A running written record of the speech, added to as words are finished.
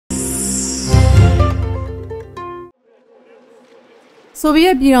ဆိုဗီယ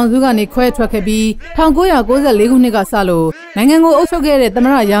က်ပြည်ထောင်စုကနေခွဲထွက်ခဲ့ပြီး1994ခုနှစ်ကစလို့နိုင်ငံကိုအုပ်ချုပ်ခဲ့တဲ့သမ္မ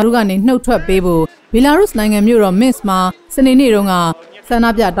တရာထူးကနေနှုတ်ထွက်ပေးဖို့ဘီလာရုစ်နိုင်ငံမြို့တော်မင်းစ်မှာစနေနေ့တုန်းကဆန္ဒ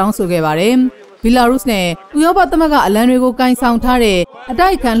ပြတောင်းဆိုခဲ့ပါတယ်။ဘီလာရုစ်နဲ့ဥရောပသမဂ္ဂအလံတွေကိုကင်ဆောင်ထားတဲ့အတို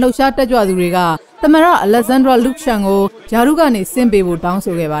က်အခံလှုပ်ရှားတက်ကြွသူတွေကသမ္မတအလက်ဇန်ဒရာလူခ်ရှန်ကိုရာထူးကနေဆင်းပေးဖို့တောင်း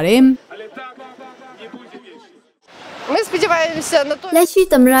ဆိုခဲ့ပါတယ်။လက်ရှိ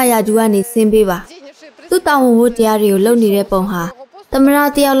သမ္မတရာထူးကနေဆင်းပေးပါသူ့တာဝန်ဝတ္တရားတွေကိုလုပ်နေတဲ့ပုံဟာသမ္မတ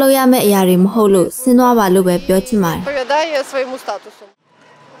တယောက်လုပ်ရမယ့်အရာတွေမဟုတ်လို့ဆင်းသွားပါလို့ပဲပြောချင်ပါတယ်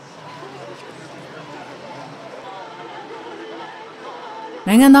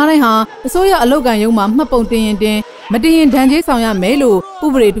နိုင်ငံသားတိုင်းဟာအစိုးရအလုပ်ကိုင်ရုံးမှာမှတ်ပုံတင်ရင်တင်မတင်ရင်ဒဏ်ကြေးဆောင်ရမယ်လို့ဥ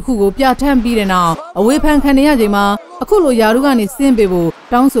ပဒေတစ်ခုကိုပြဋ္ဌာန်းပြီးတဲ့နောက်အဝေဖန်ခံနေရချိန်မှာအခုလိုရာထူးကနေဆင်းပေးဖို့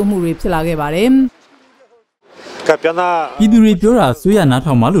တောင်းဆိုမှုတွေဖြစ်လာခဲ့ပါတယ်။ပြည်သူတွေပြောတာဆွေးရနား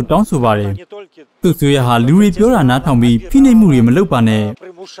ထောင်ပါလို့တောင်းဆိုပါတယ်။သူ့ဆွေးရဟာလူတွေပြောတာနားထောင်ပြီးဖိနှိပ်မှုတွေမလုပ်ပါနဲ့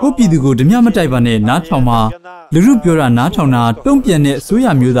။ကိုပြည်သူကိုဓမြမတိုက်ပါနဲ့နားထောင်ပါလူလူပြောတာနားထောင်တာတုံ့ပြန်တဲ့အစိုးရ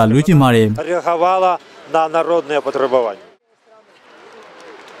မျိုးသားလိုချင်ပါတယ်။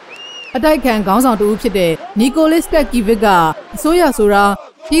အတိုက်ခံခေါင်းဆောင်တူဖြစ်တဲ့နီကိုလစ်ကက်ကီဗစ်ကအစိုးရဆိုတာ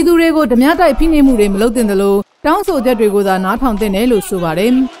ပြည်သူတွေကိုဓမြတိုက်ဖိနှိပ်မှုတွေမလုပ်သင့်သလိုတောင်းဆိုချက်တွေကိုသာနားထောင်သင့်တယ်လို့ဆိုပါတ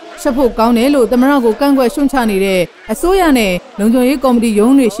ယ်။ရှက်ဖို့ကောင်းတယ်လို့သမ္မတကိုကန့်ကွက်ရှုံချနေတဲ့အစိုးရနဲ့လုံခြုံရေးကော်မတီ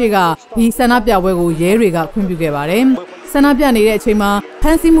ရုံးတွေရှေ့ကဒီဆန္ဒပြပွဲကိုရဲတွေကခွင့်ပြုခဲ့ပါတယ်။ဆန္ဒပြနေတဲ့အချိန်မှာဖ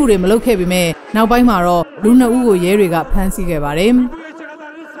မ်းဆီးမှုတွေမလုပ်ခဲ့ပေမဲ့နောက်ပိုင်းမှာတော့လူ2ဦးကိုရဲတွေကဖမ်းဆီးခဲ့ပါတယ်။